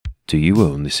Do you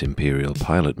own this Imperial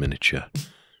pilot miniature?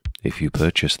 If you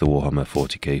purchased the Warhammer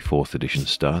 40k 4th edition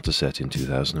starter set in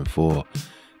 2004,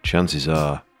 chances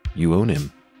are you own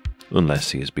him,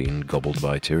 unless he has been gobbled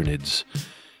by Tyranids.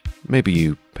 Maybe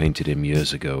you painted him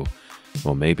years ago,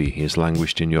 or maybe he has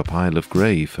languished in your pile of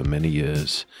grey for many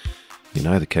years. In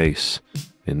either case,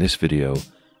 in this video,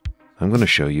 I'm going to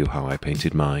show you how I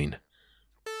painted mine.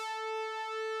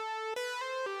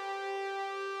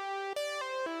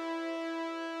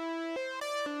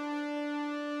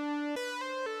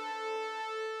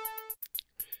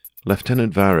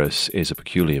 Lieutenant Varras is a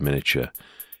peculiar miniature.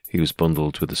 He was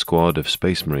bundled with a squad of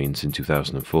Space Marines in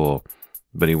 2004,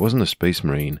 but he wasn't a Space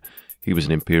Marine, he was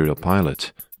an Imperial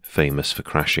pilot, famous for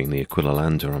crashing the Aquila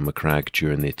lander on Macragge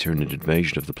during the Tyranid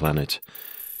invasion of the planet.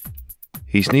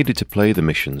 He's needed to play the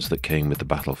missions that came with the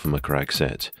Battle for Macragge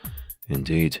set.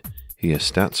 Indeed, he has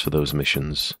stats for those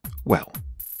missions. Well,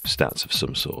 stats of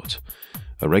some sort.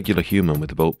 A regular human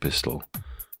with a bolt pistol.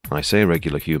 I say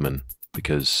regular human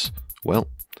because, well,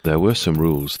 there were some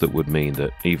rules that would mean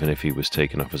that even if he was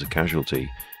taken off as a casualty,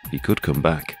 he could come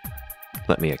back.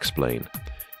 Let me explain.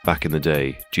 Back in the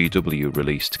day, GW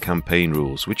released campaign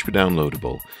rules which were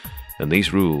downloadable, and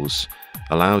these rules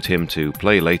allowed him to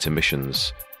play later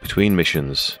missions. Between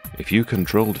missions, if you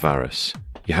controlled Varras,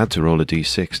 you had to roll a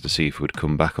d6 to see if he would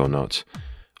come back or not.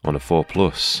 On a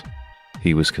 4+,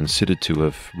 he was considered to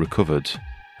have recovered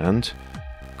and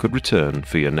could return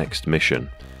for your next mission.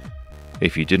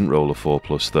 If you didn't roll a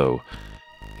 4+, though,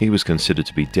 he was considered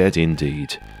to be dead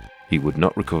indeed. He would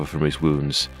not recover from his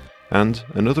wounds, and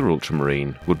another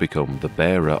Ultramarine would become the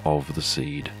bearer of the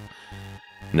seed.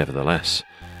 Nevertheless,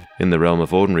 in the realm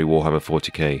of ordinary Warhammer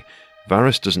 40k,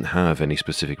 Varras doesn't have any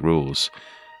specific rules.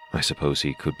 I suppose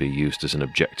he could be used as an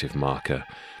objective marker,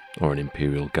 or an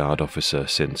Imperial Guard officer,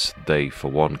 since they,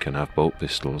 for one, can have bolt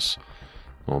pistols.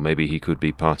 Or maybe he could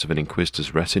be part of an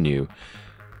Inquisitor's retinue.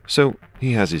 So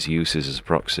he has his uses as a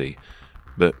proxy,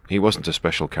 but he wasn't a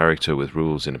special character with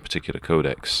rules in a particular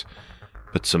codex.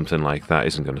 But something like that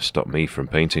isn't going to stop me from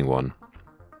painting one.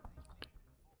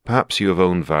 Perhaps you have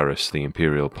owned Varras, the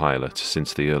Imperial pilot,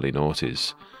 since the early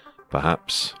noughties.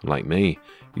 Perhaps, like me,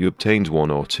 you obtained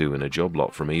one or two in a job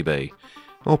lot from eBay.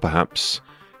 Or perhaps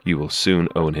you will soon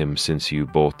own him since you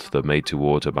bought the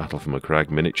made-to-order Battle for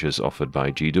Macragge miniatures offered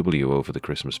by GW over the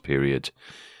Christmas period.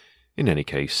 In any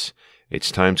case, it's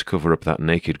time to cover up that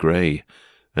naked grey,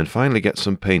 and finally get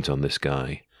some paint on this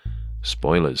guy.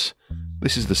 Spoilers,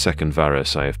 this is the second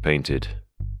Varras I have painted,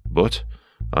 but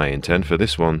I intend for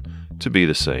this one to be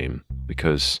the same,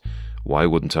 because why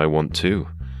wouldn't I want to?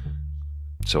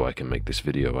 So I can make this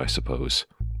video, I suppose.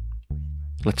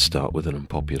 Let's start with an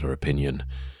unpopular opinion.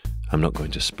 I'm not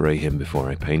going to spray him before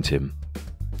I paint him.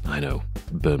 I know,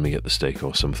 burn me at the stake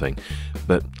or something,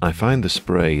 but I find the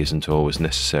spray isn't always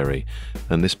necessary,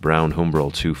 and this brown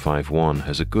Humbrol 251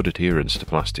 has a good adherence to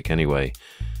plastic anyway.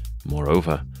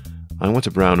 Moreover, I want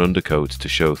a brown undercoat to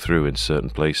show through in certain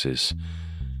places.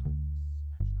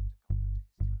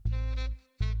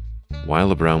 While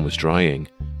the brown was drying,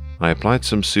 I applied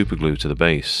some superglue to the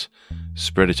base,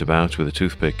 spread it about with a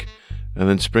toothpick, and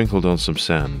then sprinkled on some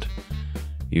sand.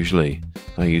 Usually,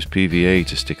 I use PVA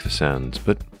to stick the sand,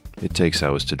 but it takes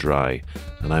hours to dry,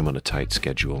 and I'm on a tight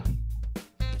schedule.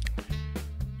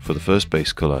 For the first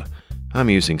base colour, I'm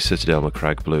using Citadel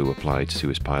Macragge blue applied to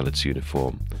his pilot's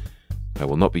uniform. I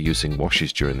will not be using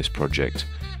washes during this project,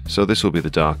 so this will be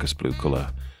the darkest blue colour.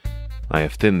 I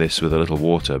have thinned this with a little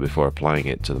water before applying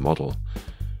it to the model.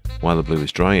 While the blue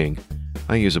is drying,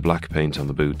 I use a black paint on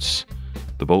the boots,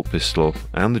 the bolt pistol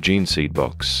and the gene seed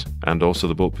box, and also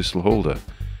the bolt pistol holder,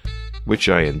 which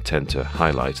I intend to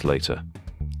highlight later.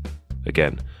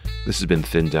 Again, this has been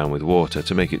thinned down with water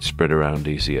to make it spread around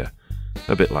easier,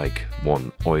 a bit like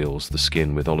one oils the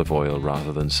skin with olive oil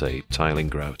rather than, say, tiling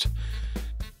grout.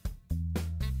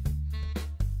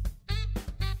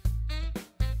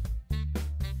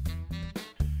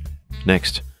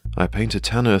 Next, I paint a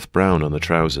tan earth brown on the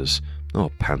trousers, or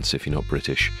pants if you're not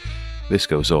British. This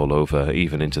goes all over,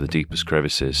 even into the deepest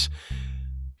crevices,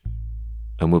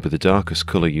 and will be the darkest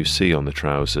colour you see on the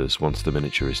trousers once the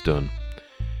miniature is done.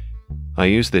 I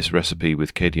use this recipe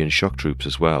with Cadian shock troops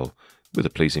as well, with a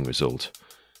pleasing result.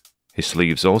 His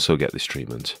sleeves also get this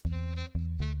treatment.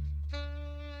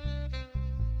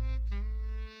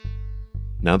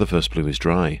 Now the first blue is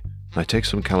dry, I take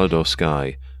some Calidor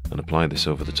Sky and apply this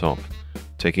over the top,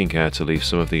 taking care to leave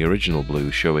some of the original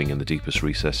blue showing in the deepest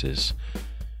recesses.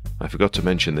 I forgot to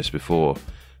mention this before,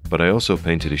 but I also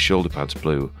painted his shoulder pads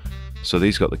blue, so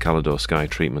these got the Calidor Sky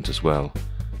treatment as well.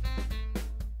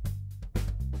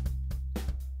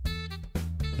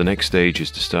 The next stage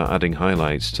is to start adding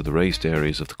highlights to the raised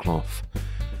areas of the cloth.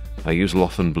 I use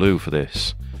Lothan blue for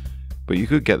this, but you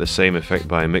could get the same effect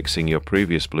by mixing your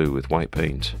previous blue with white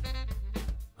paint.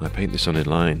 I paint this on in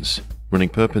lines, running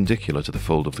perpendicular to the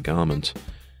fold of the garment,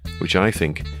 which I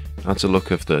think adds a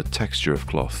look of the texture of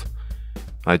cloth.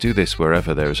 I do this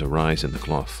wherever there is a rise in the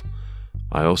cloth.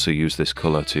 I also use this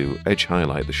colour to edge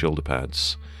highlight the shoulder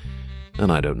pads.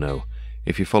 And I don't know,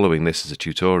 if you're following this as a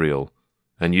tutorial,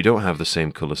 and you don't have the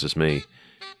same colours as me,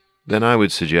 then I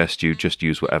would suggest you just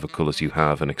use whatever colours you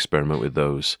have and experiment with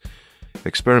those.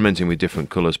 Experimenting with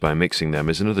different colours by mixing them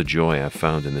is another joy I've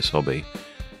found in this hobby.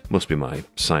 Must be my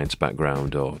science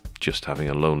background or just having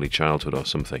a lonely childhood or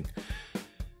something.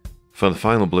 For the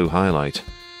final blue highlight,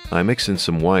 I mix in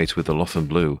some white with the Lothan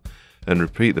blue and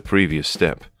repeat the previous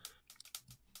step.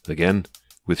 Again,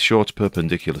 with short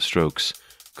perpendicular strokes,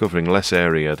 covering less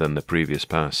area than the previous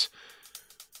pass.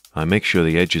 I make sure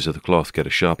the edges of the cloth get a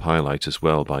sharp highlight as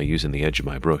well by using the edge of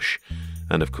my brush,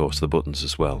 and of course the buttons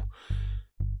as well.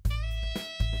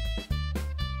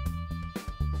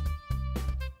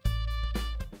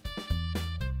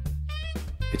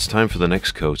 It's time for the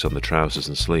next coat on the trousers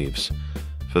and sleeves.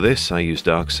 For this I use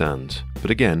dark sand, but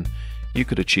again, you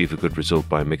could achieve a good result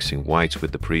by mixing white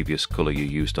with the previous colour you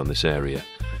used on this area.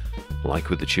 Like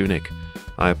with the tunic,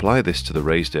 I apply this to the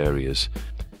raised areas,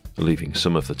 leaving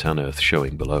some of the tan earth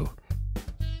showing below.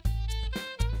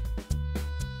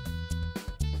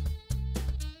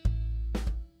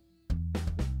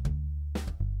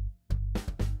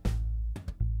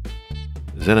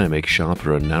 Then I make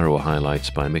sharper and narrower highlights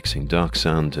by mixing dark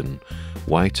sand and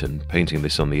white and painting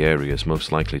this on the areas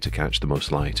most likely to catch the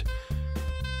most light.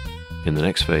 In the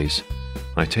next phase,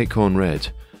 I take corn red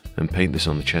and paint this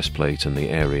on the chest plate and the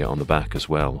area on the back as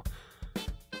well.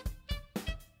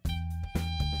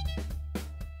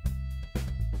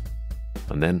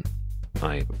 And then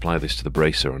I apply this to the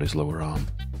bracer on his lower arm.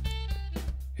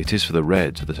 It is for the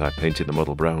red that I painted the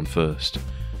model brown first,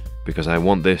 because I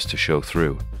want this to show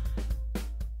through.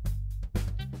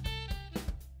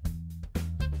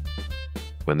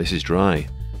 When this is dry,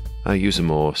 I use a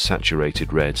more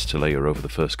saturated red to layer over the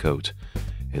first coat.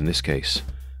 In this case,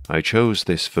 I chose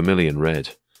this vermilion red.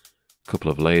 A couple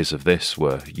of layers of this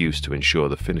were used to ensure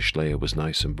the finished layer was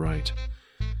nice and bright.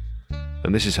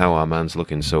 And this is how our man's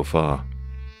looking so far.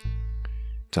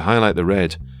 To highlight the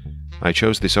red, I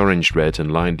chose this orange red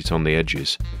and lined it on the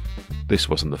edges. This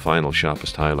wasn't the final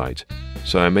sharpest highlight,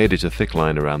 so I made it a thick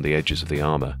line around the edges of the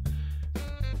armour.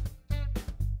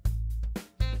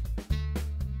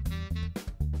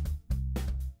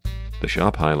 The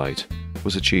sharp highlight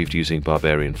was achieved using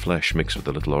barbarian flesh mixed with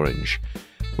a little orange,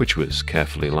 which was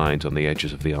carefully lined on the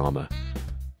edges of the armour.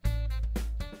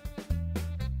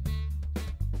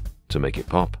 To make it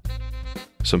pop,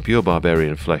 some pure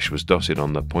barbarian flesh was dotted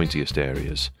on the pointiest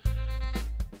areas.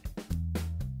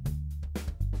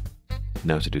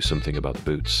 Now to do something about the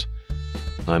boots.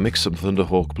 I mixed some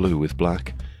Thunderhawk blue with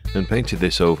black and painted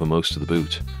this over most of the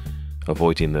boot,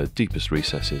 avoiding the deepest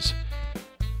recesses.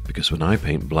 Because when I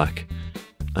paint black,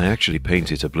 I actually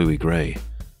paint it a bluey grey.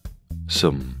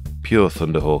 Some pure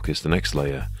Thunderhawk is the next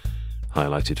layer,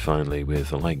 highlighted finely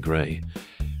with a light grey.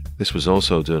 This was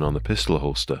also done on the pistol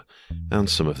holster and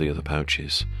some of the other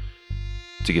pouches.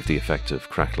 To give the effect of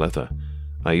cracked leather,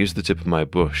 I used the tip of my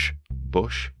brush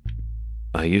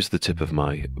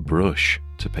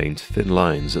to paint thin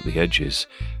lines at the edges,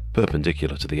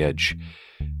 perpendicular to the edge.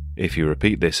 If you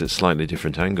repeat this at slightly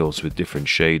different angles with different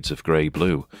shades of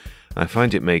grey-blue, I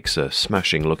find it makes a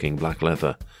smashing looking black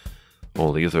leather.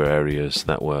 All the other areas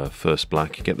that were first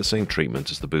black get the same treatment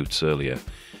as the boots earlier.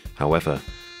 However,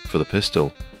 for the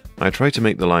pistol, I try to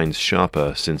make the lines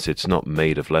sharper since it's not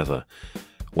made of leather.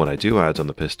 What I do add on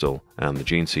the pistol and the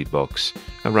jean seat box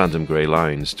are random grey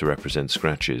lines to represent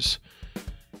scratches.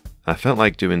 I felt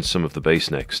like doing some of the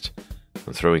base next,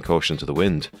 and throwing caution to the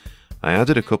wind, I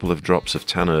added a couple of drops of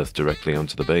tan earth directly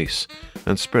onto the base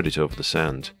and spread it over the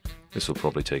sand. This will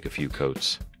probably take a few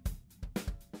coats.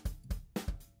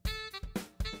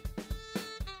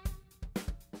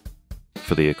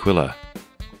 For the Aquila,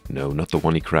 no, not the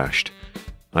one he crashed,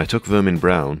 I took Vermin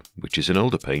Brown, which is an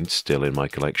older paint still in my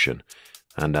collection,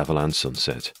 and Avalanche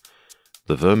Sunset.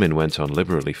 The Vermin went on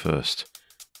liberally first.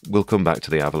 We'll come back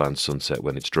to the Avalanche Sunset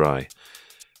when it's dry.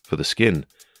 For the skin,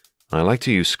 I like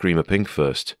to use Screamer Pink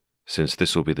first, since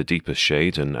this will be the deepest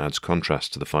shade and adds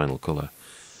contrast to the final colour.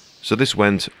 So this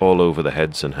went all over the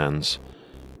heads and hands.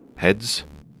 Heads?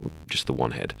 Just the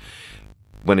one head.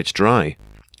 When it's dry,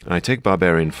 I take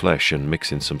Barbarian Flesh and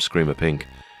mix in some Screamer Pink.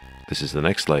 This is the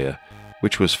next layer,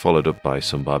 which was followed up by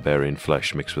some Barbarian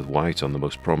Flesh mixed with white on the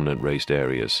most prominent raised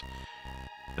areas.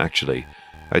 Actually,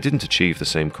 I didn't achieve the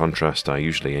same contrast I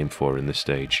usually aim for in this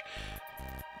stage,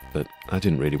 but I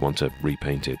didn't really want to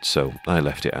repaint it, so I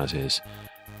left it as is.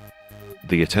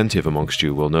 The attentive amongst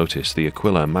you will notice the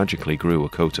Aquila magically grew a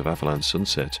coat of Avalanche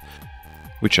Sunset,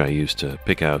 which I used to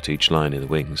pick out each line in the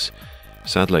wings.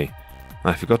 Sadly,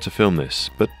 I forgot to film this,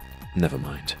 but never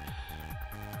mind.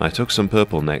 I took some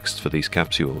purple next for these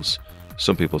capsules.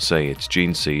 Some people say it's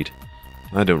gene seed.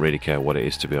 I don't really care what it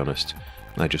is, to be honest.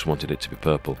 I just wanted it to be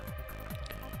purple.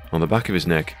 On the back of his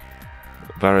neck,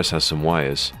 Varras has some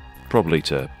wires, probably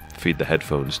to feed the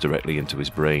headphones directly into his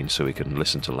brain so he can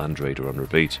listen to Land Raider on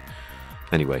repeat.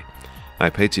 Anyway, I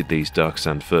painted these dark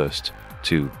sand first,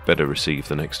 to better receive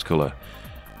the next colour.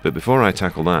 But before I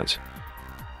tackle that,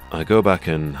 I go back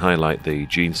and highlight the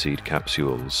gene seed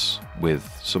capsules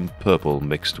with some purple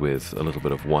mixed with a little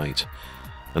bit of white,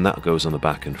 and that goes on the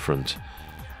back and front.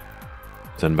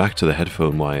 Then back to the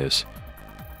headphone wires.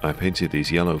 I painted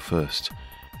these yellow first,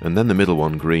 and then the middle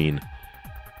one green.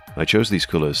 I chose these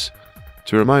colours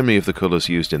to remind me of the colours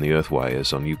used in the earth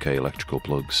wires on UK electrical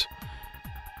plugs.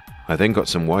 I then got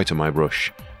some white on my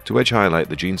brush to edge highlight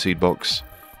the gene seed box,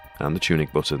 and the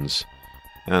tunic buttons,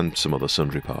 and some other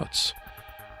sundry parts.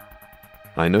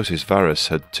 I noticed Varras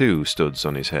had 2 studs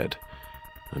on his head.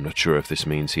 I'm not sure if this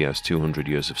means he has 200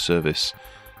 years of service,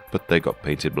 but they got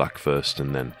painted black first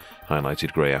and then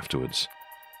highlighted grey afterwards.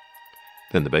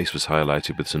 Then the base was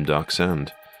highlighted with some dark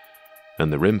sand,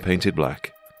 and the rim painted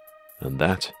black, and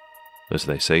that, as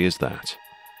they say, is that.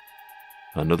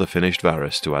 Another finished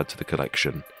Varras to add to the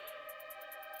collection.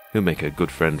 He'll make a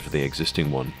good friend for the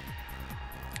existing one.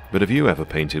 But have you ever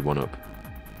painted one up?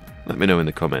 Let me know in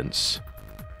the comments.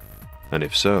 And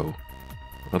if so,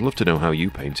 I'd love to know how you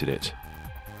painted it.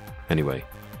 Anyway,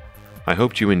 I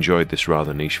hoped you enjoyed this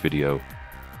rather niche video,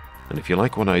 and if you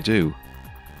like what I do,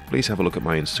 please have a look at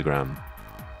my Instagram.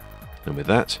 And with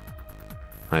that,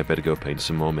 I better go paint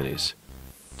some more minis.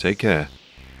 Take care,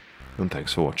 and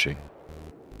thanks for watching.